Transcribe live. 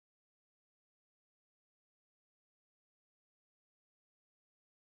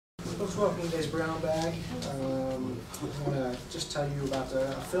Folks, welcome to today's Brownbag. I want to just tell you about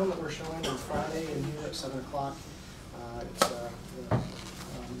a film that we're showing on Friday in here at 7 o'clock. It's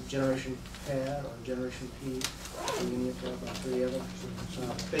Generation Pad or Generation P, about 3 of them,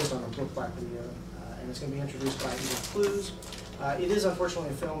 based on a book by Leo, and it's going to be introduced by Edith Clues. It is unfortunately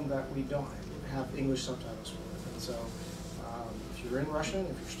a film that we don't have English subtitles for, and so if you're in Russian,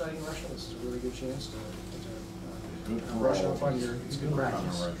 if you're studying Russian, this is a really good chance to brush up on your. It's good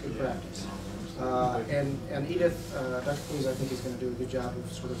practice. Good practice. And Edith, Dr. Clues, I think is going to do a good job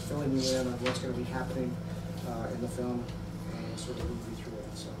of sort of filling you in on what's going to be happening in the film and sort of lead you through it.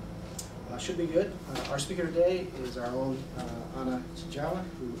 So should be good. Our speaker today is our own Cienciala,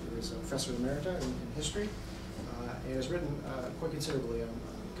 who is a professor emerita in history, and has written quite considerably on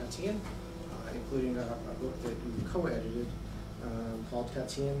Katyn, including a book that you co-edited called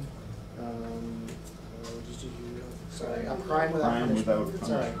Katyn. Crime Without Punishment.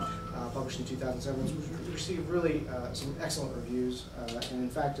 Sorry, published in 2007, which received really some excellent reviews, and in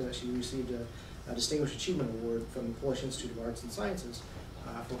fact, she received a Distinguished Achievement Award from the Polish Institute of Arts and Sciences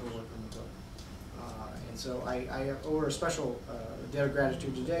for her work on the book. And so I owe her a special debt of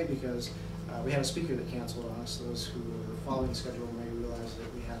gratitude today because we had a speaker that canceled on us. Those who were following the schedule may realize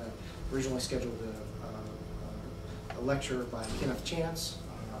that we had originally scheduled a lecture by Kenneth Chance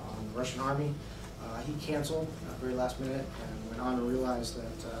on the Russian Army. He canceled at the very last minute and went on to realize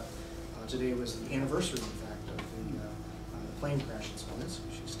that today was the anniversary, in fact, of the plane crash in Smolensk.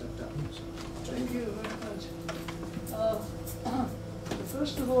 She stepped up. So thank you very much.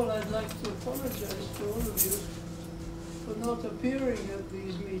 First of all, I'd like to apologize to all of you for not appearing at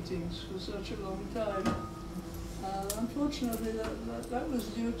these meetings for such a long time. Unfortunately, that was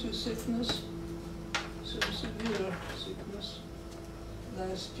due to sickness, some severe sickness.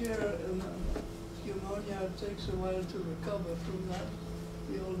 Last year, pneumonia takes a while to recover from that,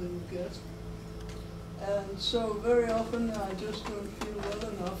 the older you get. And so very often I just don't feel well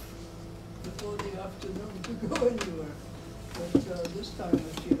enough before the afternoon to go anywhere. But this time I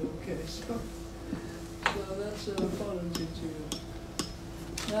feel okay, so that's an apology to you.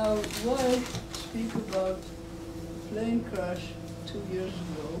 Now, why speak about plane crash 2 years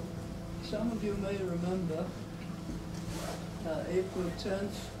ago? Some of you may remember April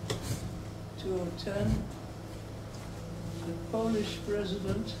 10th, 2010, the Polish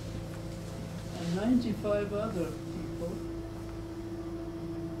president and 95 other people,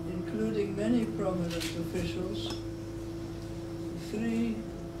 including many prominent officials, the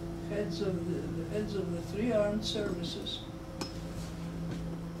heads of the 3 armed services,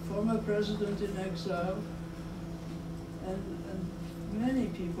 former president in exile, and many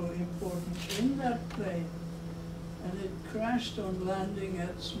people important in that plane. And it crashed on landing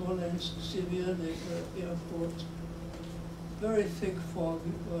at Smolensk, Siberia, the airport. Very thick fog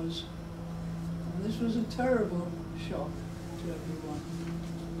it was. And this was a terrible shock to everyone.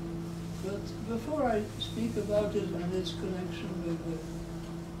 But before I speak about it and its connection with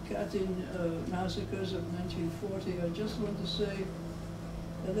the Katyn massacres of 1940, I just want to say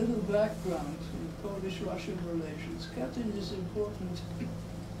a little background in Polish-Russian relations. Katyn is important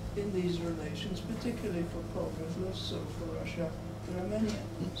in these relations, particularly for Poland, less so for Russia. There are many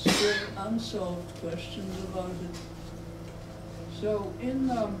still unsolved questions about it. So in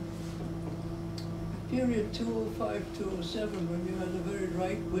period 2005-2007, when you had a very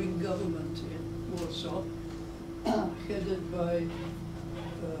right-wing government in Warsaw, headed by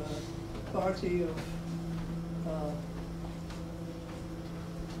a party of,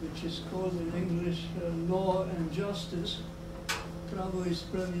 which is called in English Law and Justice, Prawo i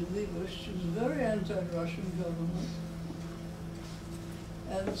Sprawiedliwość, was a very anti-Russian government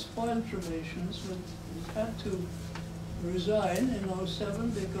and spoiled relations. But it had to resign in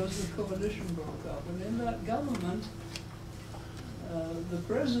 2007 because the coalition broke up. And in that government, the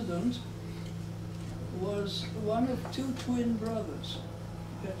president was one of 2 twin brothers,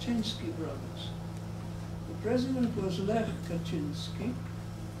 Kaczyński brothers. The president was Lech Kaczyński,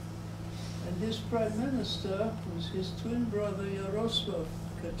 and his prime minister was his twin brother, Jarosław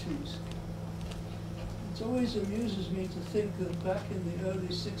Kaczyński. It always amuses me to think that back in the early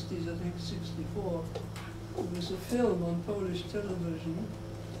 60s, I think 64, there was a film on Polish television.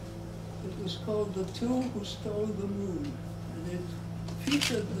 It was called The Two Who Stole the Moon, and it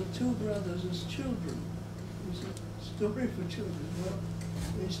featured the 2 brothers as children. It was a story for children. Well,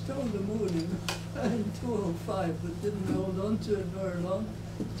 they stole the moon in 2005, but didn't hold on to it very long.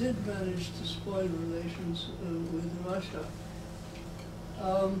 Did manage to spoil relations with Russia.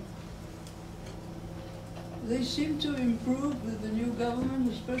 They seem to improve with the new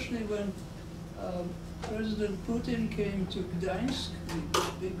government, especially when President Putin came to Gdańsk,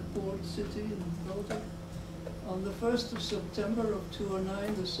 the big port city in the Baltic, on the 1st of September of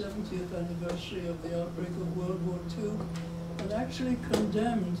 2009, the 70th anniversary of the outbreak of World War II, and actually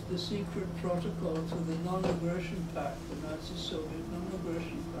condemned the secret protocol to the non-aggression pact, the Nazi-Soviet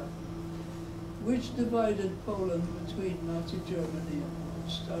non-aggression pact, which divided Poland between Nazi Germany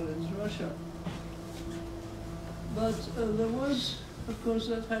and Stalin's Russia. But there was, of course,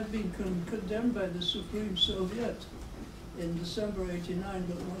 that had been condemned by the Supreme Soviet in December '89,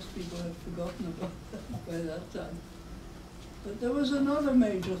 but most people had forgotten about that by that time. But there was another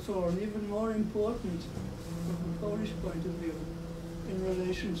major thorn, even more important from the Polish point of view, in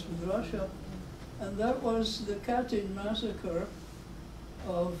relations with Russia, and that was the Katyn massacre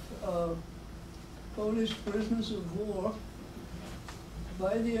of Polish prisoners of war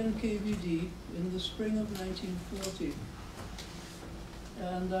by the NKVD in the spring of 1940.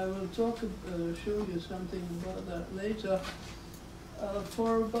 And I will show you something about that later.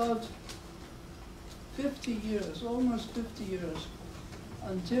 For about 50 years, almost 50 years,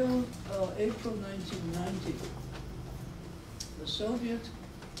 until April 1990, the Soviet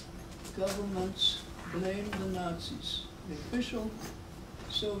governments blamed the Nazis. The official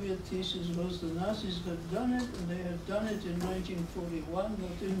Soviet thesis was the Nazis had done it, and they had done it in 1941,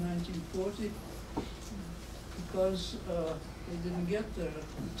 not in 1940, because they didn't get there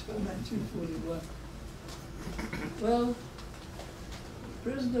until 1941. Well,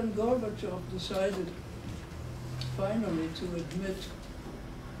 President Gorbachev decided finally to admit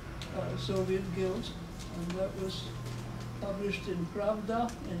Soviet guilt, and that was published in Pravda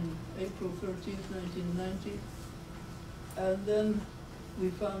in April 13th, 1990. And then we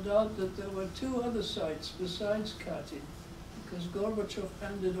found out that there were two other sites besides Katyn, because Gorbachev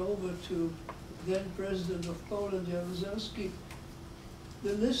handed over to then President of Poland, Jaruzelski,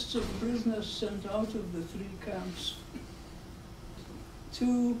 the lists of prisoners sent out of the three camps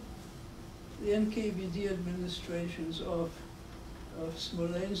to the NKVD administrations of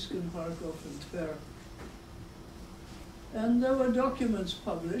Smolensk and Kharkov and Tver. And there were documents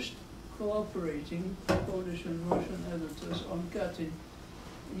published cooperating, Polish and Russian editors, on Katyn.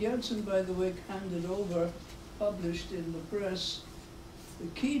 Yeltsin, by the way, handed over, published in the press, the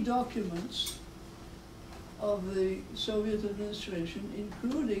key documents of the Soviet administration,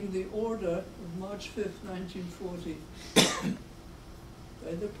 including the order of March 5th, 1940,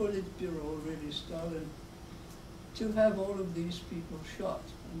 by the Politburo, already Stalin, to have all of these people shot.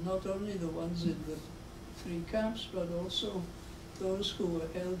 And not only the ones in the three camps, but also those who were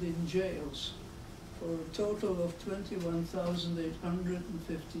held in jails, for a total of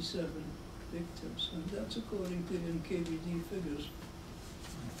 21,857 victims. And that's according to NKVD figures.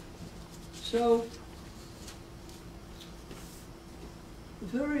 So, a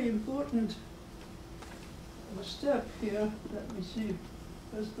very important step here, let me see.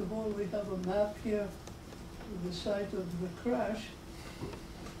 First of all, we have a map here of the site of the crash.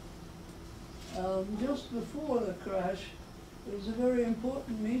 Just before the crash, there was a very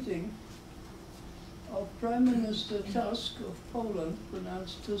important meeting of Prime Minister Tusk of Poland,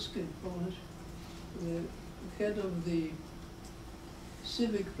 pronounced Tusk in Polish, the head of the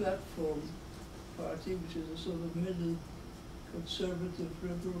Civic Platform Party, which is a sort of middle conservative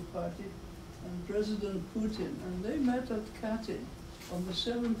liberal party, and President Putin. And they met at Katyn on the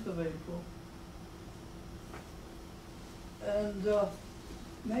 7th of April and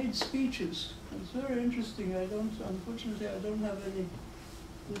made speeches. It's very interesting. Unfortunately,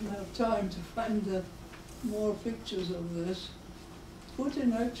 didn't have time to find more pictures of this.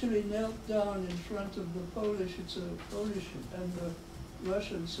 Putin actually knelt down in front of the Polish, it's a Polish and a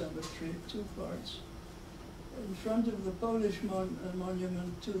Russian cemetery, two parts, in front of the Polish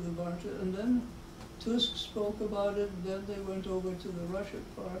monument to the martyr, and then Tusk spoke about it, and then they went over to the Russian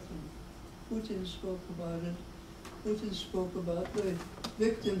part, and Putin spoke about it. Putin spoke about the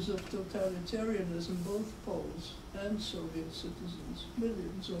victims of totalitarianism, both Poles and Soviet citizens,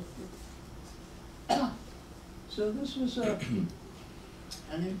 millions of them. So this was an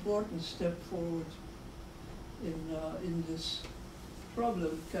important step forward in this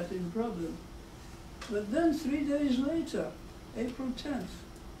problem, Katyn problem. But then 3 days later, April 10th,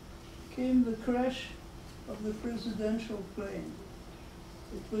 came the crash of the presidential plane.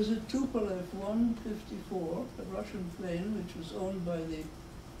 It was a Tupolev 154, a Russian plane which was owned by the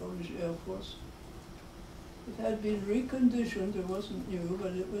Polish Air Force. It had been reconditioned, it wasn't new,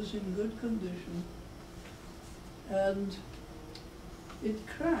 but it was in good condition. And it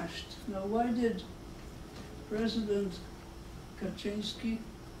crashed. Now, why did President Kaczynski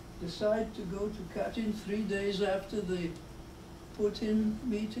decide to go to Katyn 3 days after the Putin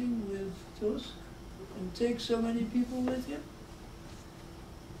meeting with Tusk and take so many people with him?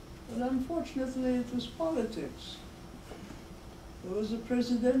 But unfortunately, it was politics. There was a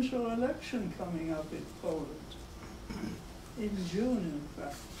presidential election coming up in Poland, in June, in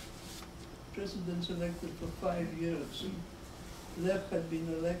fact. Presidents elected for 5 years. Lech had been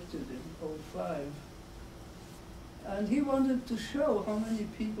elected in '05. And he wanted to show how many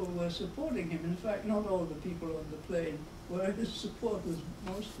people were supporting him. In fact, not all the people on the plane were his supporters,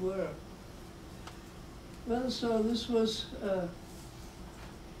 most were. Well, so this was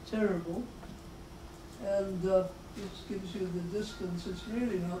terrible. And this gives you the distance. It's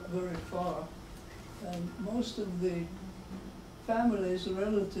really not very far. And most of the families,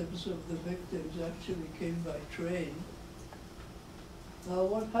 relatives of the victims actually came by train. Now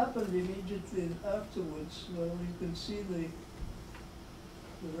what happened immediately afterwards, well, you can see the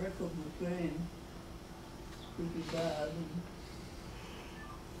wreck of the plane. It's pretty bad. And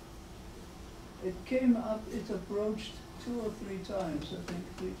it came up, it approached 2 or 3 times, I think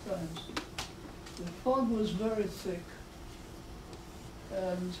 3 times. The fog was very thick,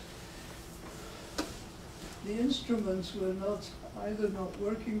 and the instruments were either not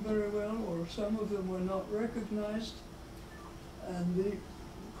working very well, or some of them were not recognized. And the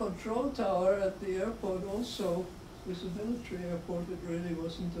control tower at the airport also was a military airport. It really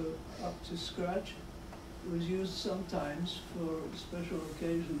wasn't up to scratch. It was used sometimes for special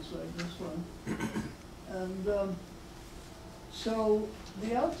occasions like this one. And so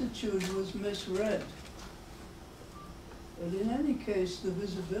the altitude was misread. But in any case, the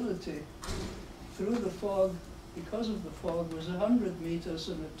visibility through the fog, because of the fog, was 100 meters,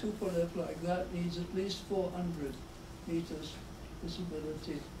 and a Tupolev like that needs at least 400 meters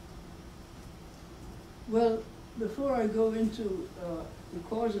visibility. Well, before I go into the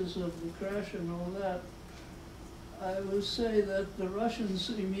causes of the crash and all that, I will say that the Russians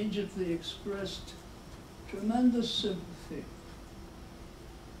immediately expressed tremendous sympathy,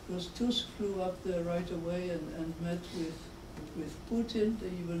 because Tusk flew up there right away and met with Putin.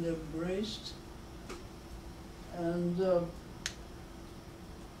 They even embraced. And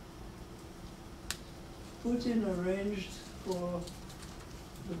Putin arranged for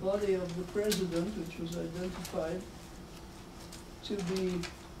the body of the president, which was identified, to be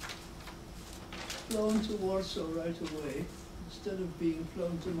flown to Warsaw right away, instead of being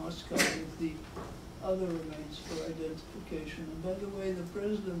flown to Moscow with the other remains for identification. And by the way, the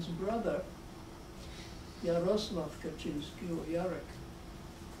president's brother, Yaroslav Kaczynski, or Yarek,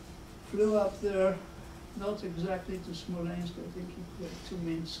 flew up there, not exactly to Smolensk, I think he went to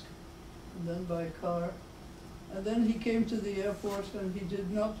Minsk, and then by car. And then he came to the airport, and he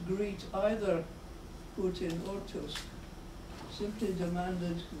did not greet either Putin or Tusk. Simply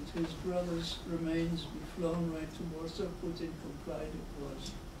demanded that his brother's remains be flown right to Warsaw. Putin complied, it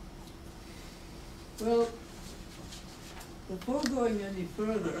was. Well, before going any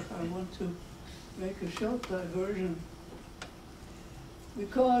further, I want to make a short diversion,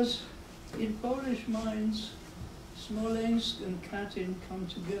 because in Polish minds, Smolensk and Katyn come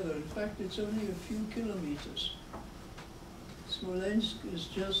together. In fact, it's only a few kilometers. Smolensk is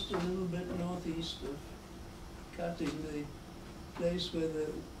just a little bit northeast of Katyn, the place where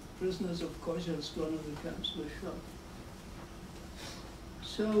the prisoners of Kozielsk, one of the camps, were shot.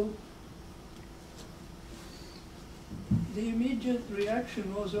 So the immediate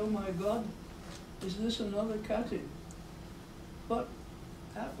reaction was, oh my God, is this another Katyn? What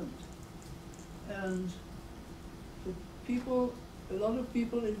happened? And the people, a lot of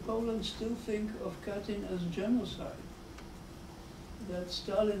people in Poland still think of Katyn as genocide. That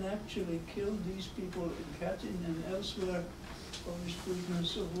Stalin actually killed these people in Katyn and elsewhere, Polish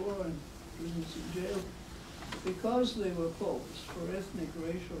prisoners of war and prisoners in jail, because they were Poles, for ethnic,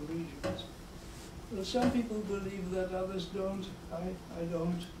 racial reasons. Well, some people believe that, others don't. I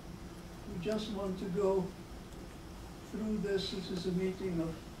don't. We just want to go through this. This is a meeting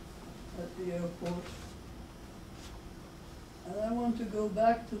at the airport. And I want to go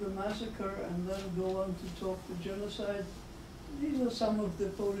back to the massacre and then go on to talk the genocide. These are some of the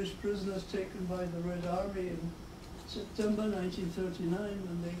Polish prisoners taken by the Red Army in September 1939,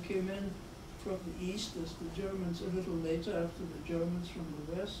 when they came in from the east, as the Germans, a little later after the Germans from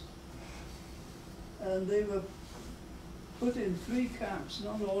the west. And they were put in 3 camps,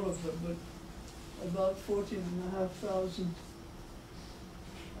 not all of them, but about 14,500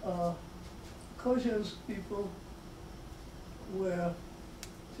 Kozielsk people were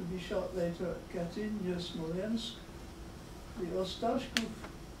to be shot later at Katyn, near Smolensk. The Ostashkov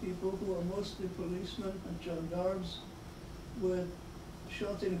people, who are mostly policemen and gendarmes, were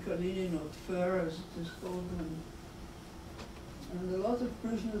shot in Kalinin, or Tver, as it is called, And a lot of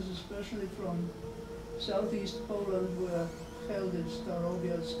prisoners, especially from southeast Poland, were held in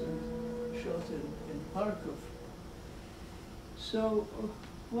Starobielsk and shot in Kharkov. So,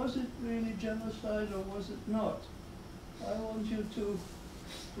 was it really genocide or was it not? I want you to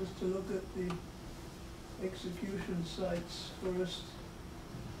just to look at the execution sites first.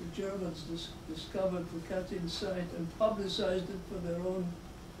 The Germans discovered the Katyn site and publicized it for their own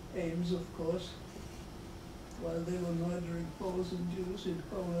aims, of course, while they were murdering Poles and Jews in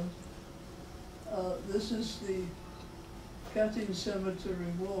Poland. This is the Katyn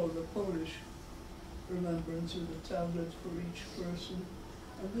cemetery wall, the Polish remembrance with a tablet for each person.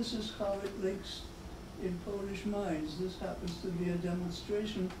 And this is how it links in Polish minds. This happens to be a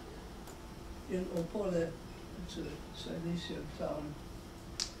demonstration in Opole, it's a Silesian town.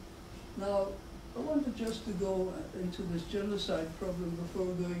 Now, I wanted just to go into this genocide problem before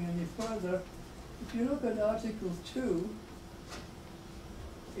going any further. If you look at Article 2,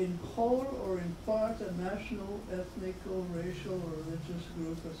 in whole or in part a national, ethnic, or racial or religious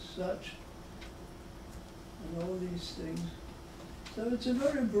group as such, and all these things. So it's a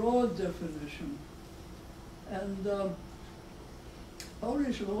very broad definition. And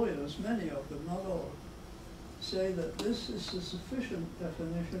Polish lawyers, many of them, not all, say that this is a sufficient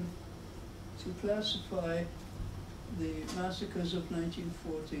definition to classify the massacres of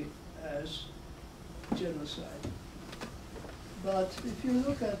 1940 as genocide. But if you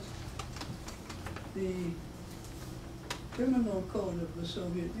look at the criminal code of the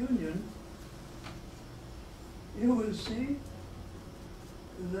Soviet Union, you will see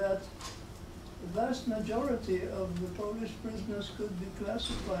that the vast majority of the Polish prisoners could be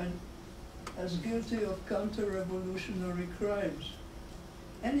classified as guilty of counter-revolutionary crimes.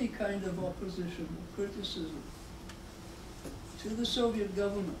 Any kind of opposition, criticism to the Soviet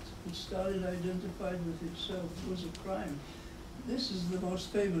government, which Stalin identified with himself, was a crime. This is the most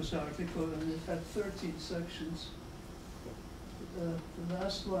famous article, and it had 13 sections. The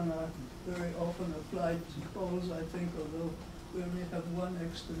last one are very often applied to Poles, I think, although we only have one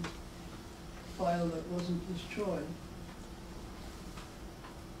extant file that wasn't destroyed.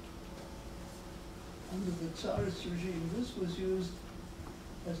 Under the Tsarist regime, this was used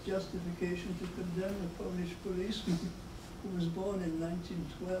as justification to condemn a Polish policeman who was born in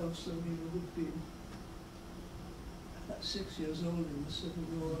 1912, so he would have been 6 years old in the Civil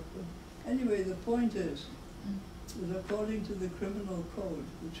War. But anyway, the point is that according to the criminal code,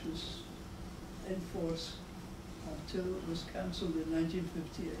 which was in force until it was cancelled in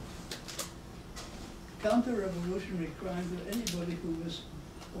 1958, counter-revolutionary crimes were anybody who was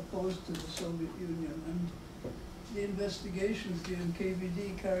opposed to the Soviet Union. And the investigations the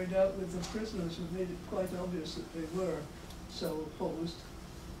NKVD carried out with the prisoners have made it quite obvious that they were so opposed.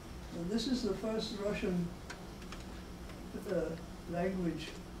 And this is the first Russian language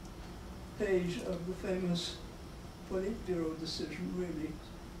page of the famous Politburo decision, really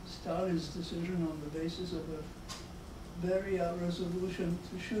Stalin's decision on the basis of a Beria resolution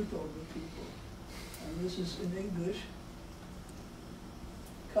to shoot all the people. And this is in English.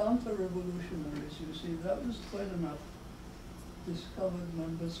 Counter-revolutionaries, you see, that was quite enough. Discovered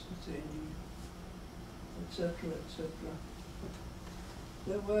members pertaining, etc., etc.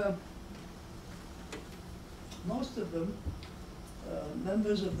 There were, most of them,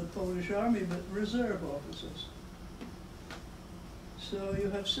 members of the Polish army, but reserve officers. So you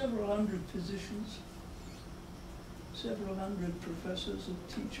have several hundred physicians, several hundred professors and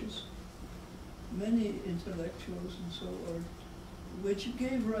teachers, many intellectuals and so on, which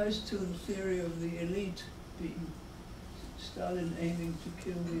gave rise to the theory of the elite being Stalin aiming to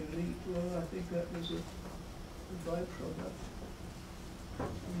kill the elite. Well, I think that was a byproduct.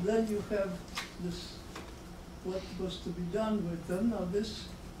 And then you have this, what was to be done with them. Now this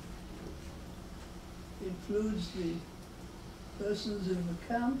includes the persons in the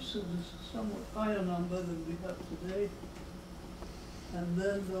camps, and a somewhat higher number than we have today, and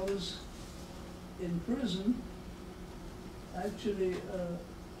then those in prison. Actually,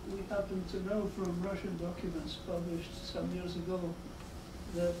 we happen to know from Russian documents published some years ago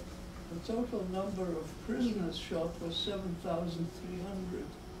that the total number of prisoners shot was 7,300.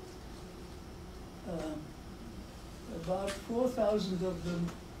 About 4,000 of them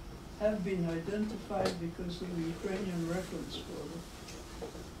have been identified because of the Ukrainian records for them.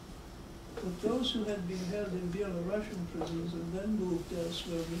 But those who had been held in Belarusian prisons and then moved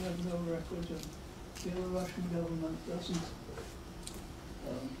elsewhere, we have no record, and the Belarusian government doesn't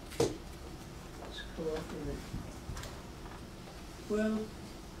cooperate. Well,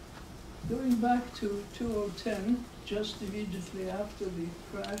 going back to 2010, just immediately after the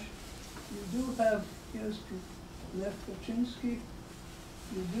crash, you do have, here's Lev Kaczynski,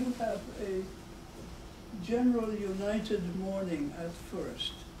 you do have a general united mourning at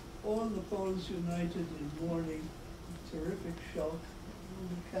first. All the Poles united in mourning, terrific shock, all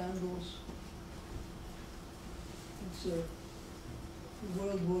the candles. It's a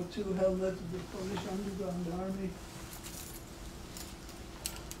World War II helmet of the Polish Underground Army.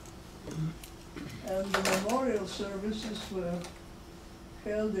 And the memorial services were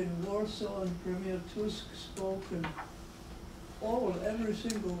held in Warsaw, and Premier Tusk spoke, and every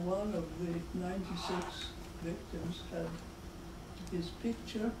single one of the 96 victims had his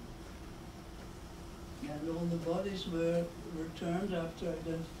picture, and all the bodies were returned after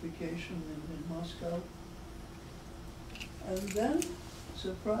identification in Moscow. And then,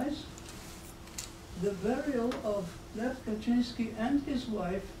 surprise, the burial of Lev Kaczynski and his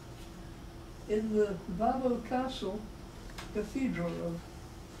wife in the Wawel Castle, cathedral of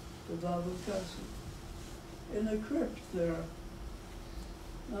the Wawel Castle, in a crypt there.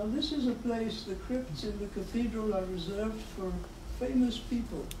 Now this is a place, the crypts in the cathedral are reserved for famous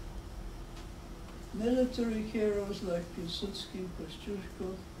people. Military heroes like Piłsudski,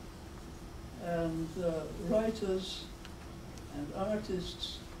 Kościuszko, and writers and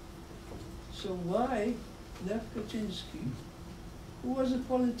artists. So why Lev Kaczynski, who was a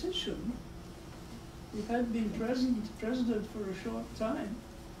politician, who had been president for a short time,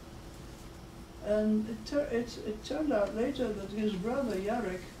 and it turned out later that his brother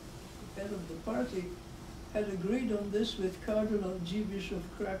Jarek, head of the party, had agreed on this with Cardinal Dziwisz of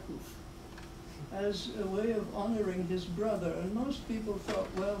Krakow as a way of honoring his brother. And most people thought,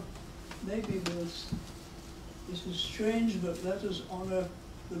 well, maybe this is strange, but let us honor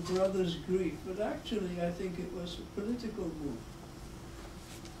the brother's grief. But actually, I think it was a political move,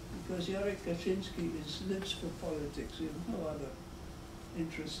 because Jarek Kaczynski lives for politics. He has no other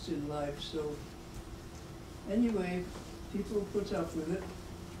interests in life. So anyway, people put up with it.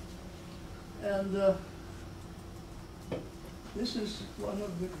 And this is one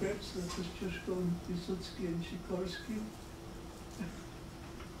of the crypts that Kościuszko, Piłsudski, and Sikorski.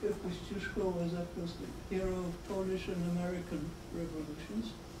 Kościuszko was, of course, the hero of Polish and American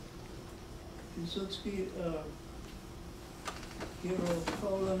revolutions. Piłsudski, hero of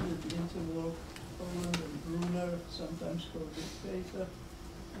Poland in the interwar Poland, and ruler, sometimes called dictator,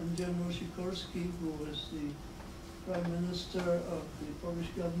 and General Sikorski, who was the prime minister of the Polish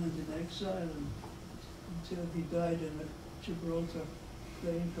government in exile until he died in a Gibraltar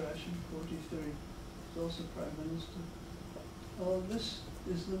plane crash in '43. He was also prime minister. All this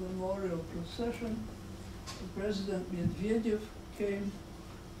is the memorial procession. The President Medvedev came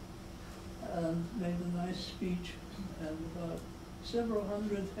and made a nice speech, and about several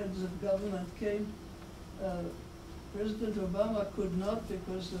hundred heads of government came. President Obama could not,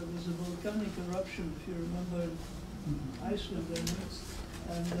 because there was a volcanic eruption, if you remember, in Iceland,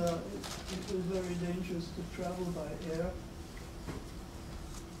 and it was very dangerous to travel by air.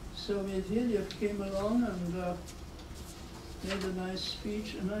 So Medvedev came along and made a nice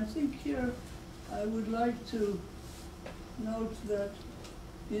speech, and I think here I would like to note that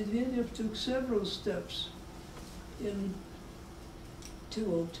Medvedev took several steps in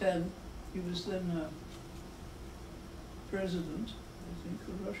 2010. He was then president, I think,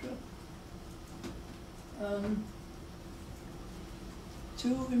 of Russia,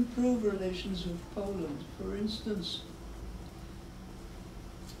 to improve relations with Poland. For instance,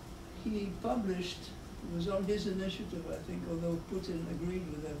 he published, it was on his initiative, I think, although Putin agreed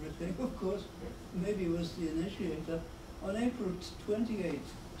with everything, of course, maybe was the initiator, on April 28,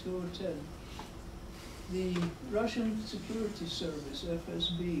 2010, the Russian Security Service,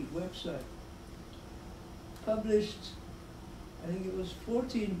 FSB, website, published, I think it was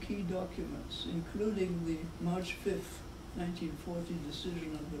 14 key documents, including the March 5th, 1940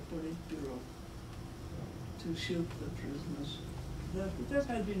 decision of the Politburo to shoot the prisoners. That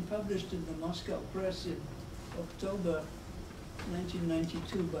had been published in the Moscow press in October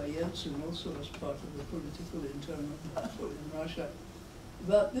 1992 by Yeltsin, also as part of the political internal battle in Russia.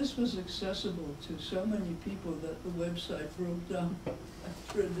 But this was accessible to so many people that the website broke down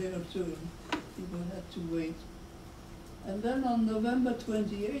after a day or two, and people had to wait. And then on November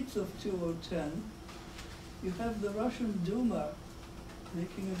 28th of 2010, you have the Russian Duma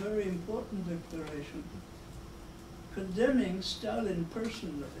making a very important declaration, condemning Stalin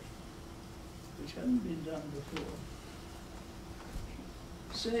personally, which hadn't been done before,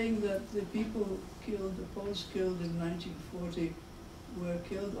 saying that the people killed, the Poles killed in 1940, were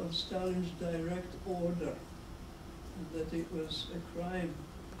killed on Stalin's direct order, and that it was a crime.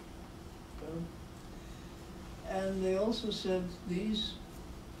 And they also said these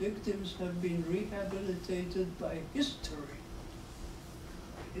victims have been rehabilitated by history.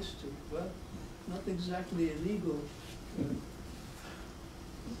 History, well, not exactly a legal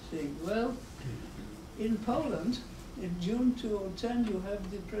thing. Well, in Poland, in June 2010, you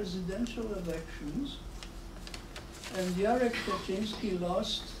have the presidential elections, and Jarek Kaczyński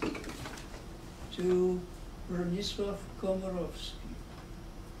lost to Bronisław Komorowski,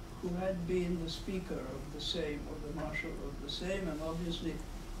 who had been the Speaker of the Sejm, or the Marshal of the Sejm, and obviously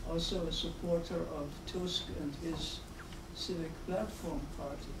also a supporter of Tusk and his Civic Platform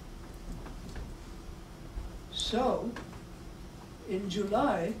Party. So, in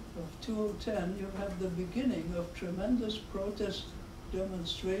July of 2010, you have the beginning of tremendous protest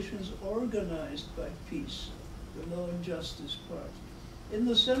demonstrations organized by PiS, the Law and Justice Party, in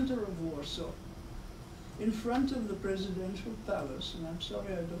the center of Warsaw, in front of the presidential palace, and I'm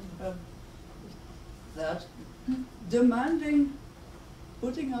sorry I don't have that, demanding,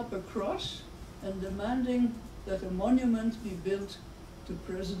 putting up a cross and demanding that a monument be built to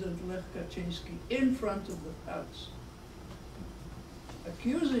President Lech Kaczyński in front of the palace,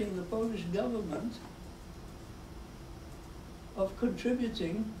 accusing the Polish government of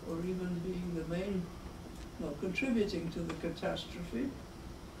contributing, or even being the main, no, contributing to the catastrophe,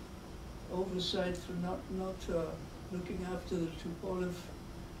 oversight for not looking after the Tupolev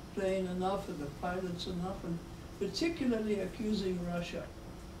plane enough and the pilots enough, and particularly accusing Russia.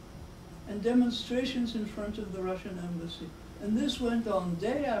 And demonstrations in front of the Russian embassy. And this went on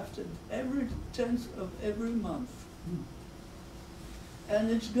day after, every 10th of every month. And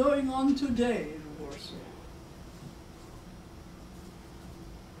it's going on today in Warsaw.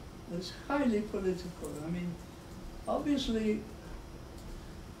 It's highly political. I mean, obviously,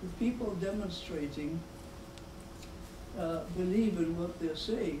 the people demonstrating believe in what they're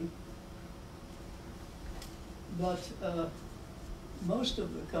saying, but most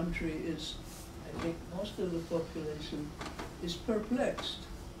of the country is, I think most of the population is perplexed.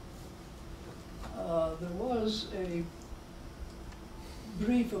 There was a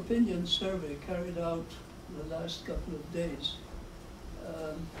brief opinion survey carried out the last couple of days,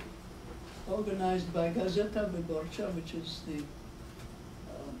 organized by Gazeta Wyborcza, which is the,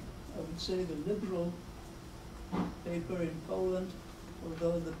 I would say, the liberal paper in Poland,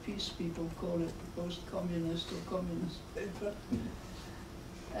 although the PiS people call it the post-communist or communist paper.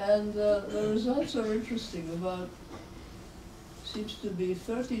 And the results are interesting. About, seems to be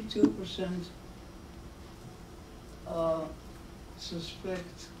 32%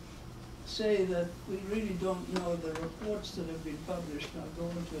 say that we really don't know. The reports that have been published, now go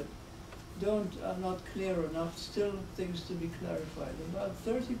into it, are not clear enough, still things to be clarified. About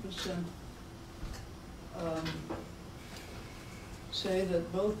 30% say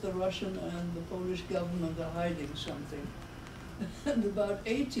that both the Russian and the Polish government are hiding something. And about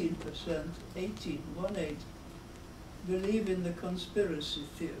 18%, 18, believe in the conspiracy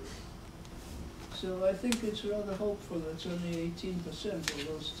theory. So I think it's rather hopeful that it's only 18%,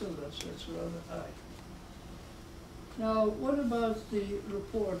 although still that's rather high. Now, what about the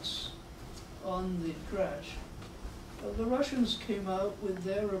reports on the crash? Well, the Russians came out with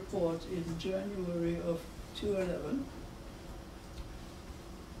their report in January of 2011,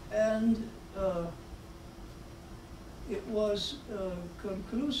 and it was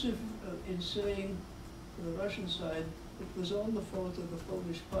conclusive in saying, to the Russian side, it was all the fault of the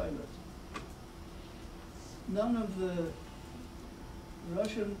Polish pilot. None of the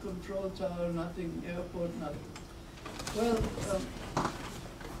Russian control tower, nothing, airport, nothing. Well,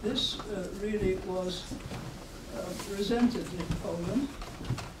 this really was resented in Poland.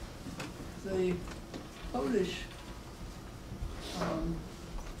 The Polish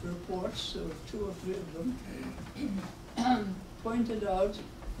reports, there were 2 or 3 of them, pointed out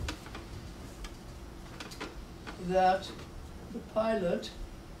that the pilot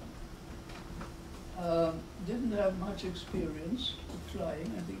didn't have much experience of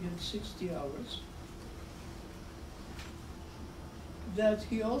flying. I think he had 60 hours. That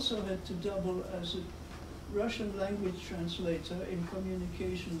he also had to double as a Russian language translator in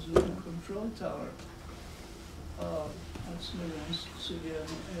communications with the control tower at Smolensk civilian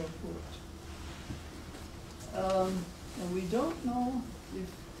airport. And we don't know if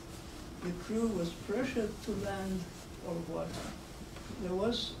the crew was pressured to land or what. There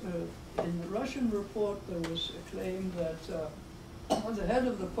was, in the Russian report, there was a claim that the head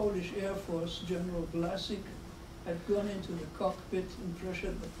of the Polish Air Force, General Blasik, had gone into the cockpit and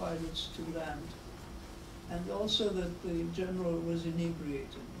pressured the pilots to land. And also that the general was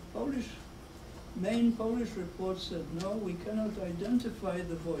inebriated. Main Polish report said, no, we cannot identify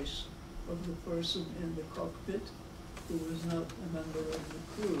the voice of the person in the cockpit. who was not a member of the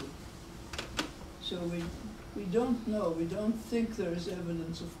crew. So we don't know, we don't think there is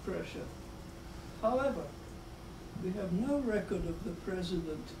evidence of pressure. However, we have no record of the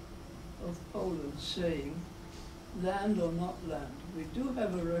president of Poland saying, land or not land. We do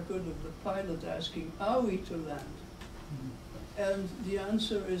have a record of the pilot asking, are we to land? And the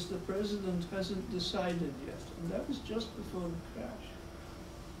answer is the president hasn't decided yet. And that was just before the crash.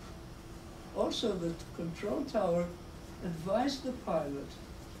 Also, the control tower advised the pilot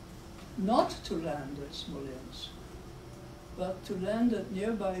not to land at Smolensk, but to land at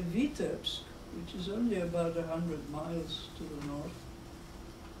nearby Vitebsk, which is only about 100 miles to the north,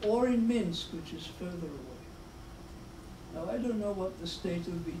 or in Minsk, which is further away. Now, I don't know what the state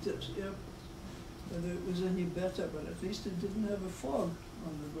of Vitebsk airport, whether it was any better, but at least it didn't have a fog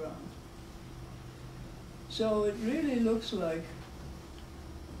on the ground. So it really looks like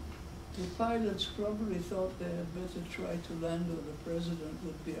the pilots probably thought they had better try to land or the president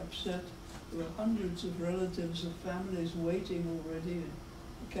would be upset. There were hundreds of relatives of families waiting already in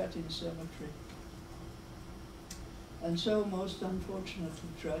the Katyn cemetery. And so, most unfortunately,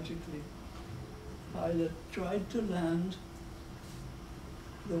 tragically, the pilot tried to land.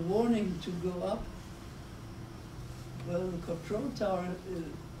 The warning to go up, well, the control tower,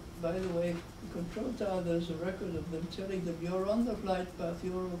 by the way, the control tower, there's a record of them telling them, you're on the flight path,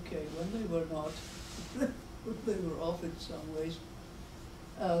 you're okay, when they were not. They were off in some ways.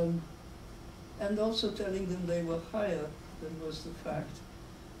 And also telling them they were higher than was the fact.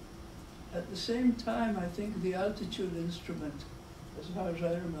 At the same time, I think the altitude instrument, as far as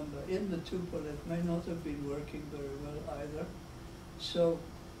I remember, in the Tupolev may not have been working very well either. So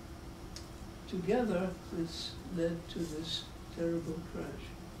together, this led to this terrible crash.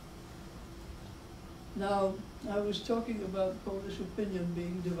 Now, I was talking about Polish opinion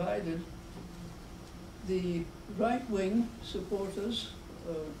being divided. The right-wing supporters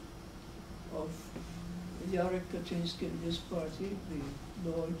of Jarek Kaczyński and his party, the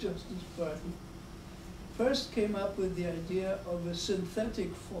Law and Justice Party, first came up with the idea of a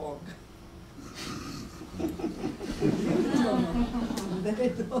synthetic fog.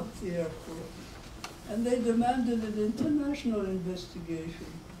 Laid off the airport. And they demanded an international investigation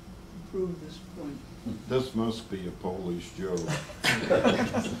to prove this point. This must be a Polish joke.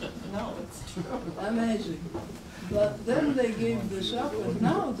 No, it's true. Amazing. But then they gave this up, and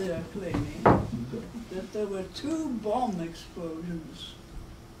now they are claiming that there were 2 bomb explosions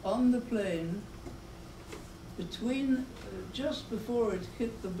on the plane between, just before it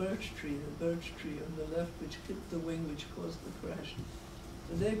hit the birch tree on the left, which hit the wing, which caused the crash.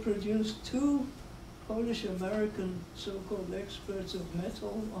 And they produced 2 Polish-American so-called experts of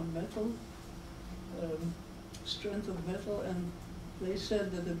metal, on metal, strength of metal, and they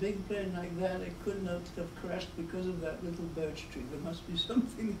said that a big plane like that, it could not have crashed because of that little birch tree. There must be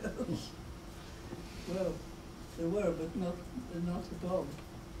something else. Well, there were, but not at all.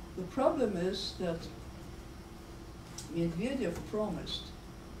 The problem is that Medvedev promised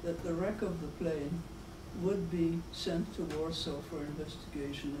that the wreck of the plane would be sent to Warsaw for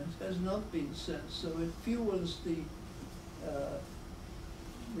investigation. It has not been sent, so it fuels the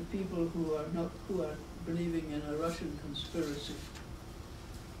people who are believing in a Russian conspiracy.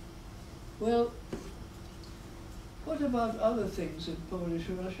 Well, what about other things in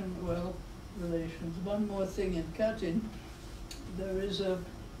Polish-Russian, well, relations? One more thing in Katyn, there is on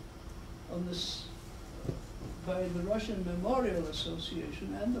this, by the Russian Memorial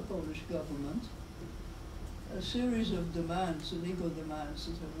Association and the Polish government, a series of demands, legal demands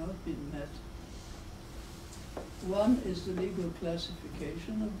that have not been met. One is the legal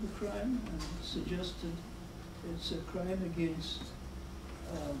classification of the crime, and suggested it's a crime against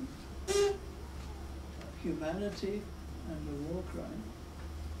humanity and a war crime,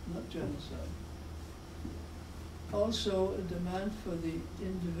 not genocide. Also, a demand for the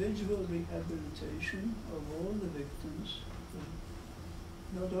individual rehabilitation of all the victims,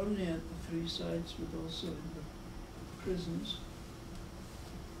 not only at the 3 sites, but also in the prisons.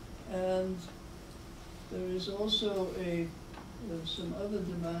 And there is also some other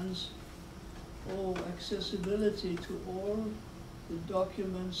demands, accessibility to all the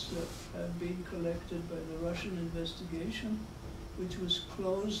documents that have been collected by the Russian investigation, which was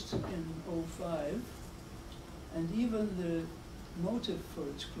closed in 2005, and even the motive for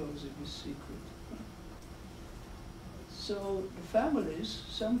its closing is secret. So the families,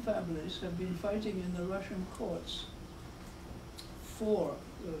 some families, have been fighting in the Russian courts for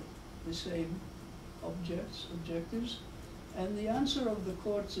the same objectives, and the answer of the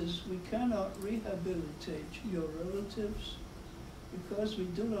courts is, we cannot rehabilitate your relatives, because we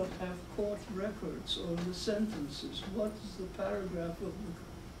do not have court records or the sentences. What is the paragraph of the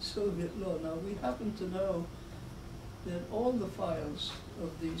Soviet law? Now, we happen to know that all the files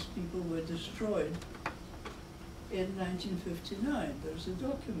of these people were destroyed in 1959. There's a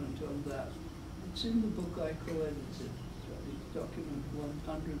document on that. It's in the book I co-edited, document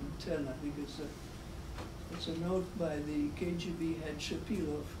 110. I think it's a note by the KGB head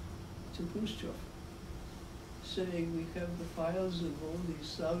Shapilov to Khrushchev, saying we have the files of all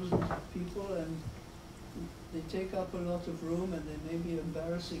these thousands of people, and they take up a lot of room and they may be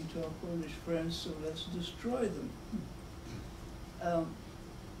embarrassing to our Polish friends, so let's destroy them.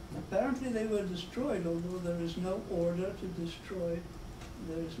 Apparently they were destroyed, although there is no order to destroy,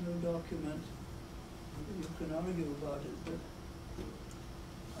 there is no document. You can argue about it, but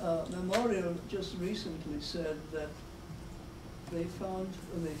Memorial just recently said that they found,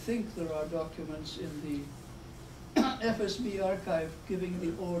 or they think there are documents in the FSB archive giving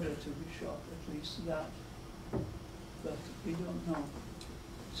the order to be shot, at least that, but we don't know.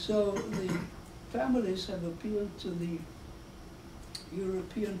 So the families have appealed to the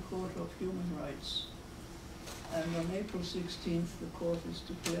European Court of Human Rights, and on April 16th the court is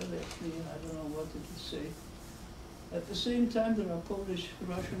declared actually, and I don't know what it will say. At the same time, there are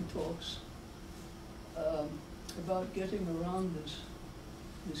Polish-Russian talks about getting around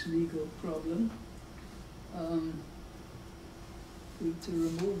this legal problem, to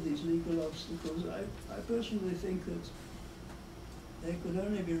remove these legal obstacles. I personally think that they could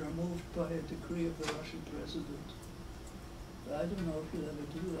only be removed by a decree of the Russian president. But I don't know if he'll ever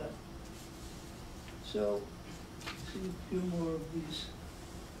do that. So, see a few more of these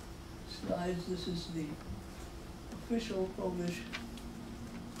slides. This is the official Polish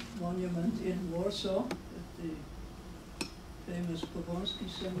monument in Warsaw at the famous Powązki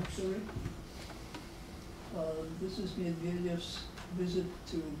Cemetery. This is Miedwiediew's visit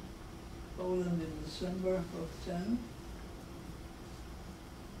to Poland in December of 10.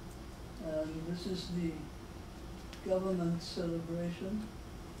 And this is the government celebration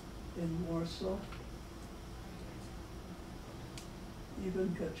in Warsaw. Even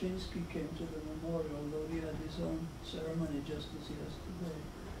Kaczynski came to the memorial, although he had his own ceremony just as he has today.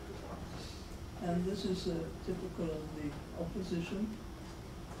 And this is typical of the opposition.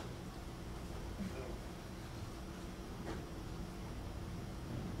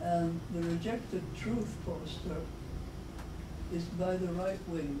 And the Rejected Truth poster is by the right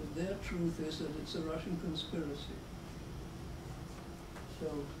wing, but their truth is that it's a Russian conspiracy. So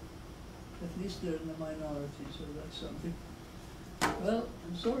at least they're in the minority, so that's something. Well,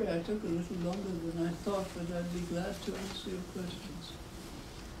 I'm sorry I took a little longer than I thought, but I'd be glad to answer your questions.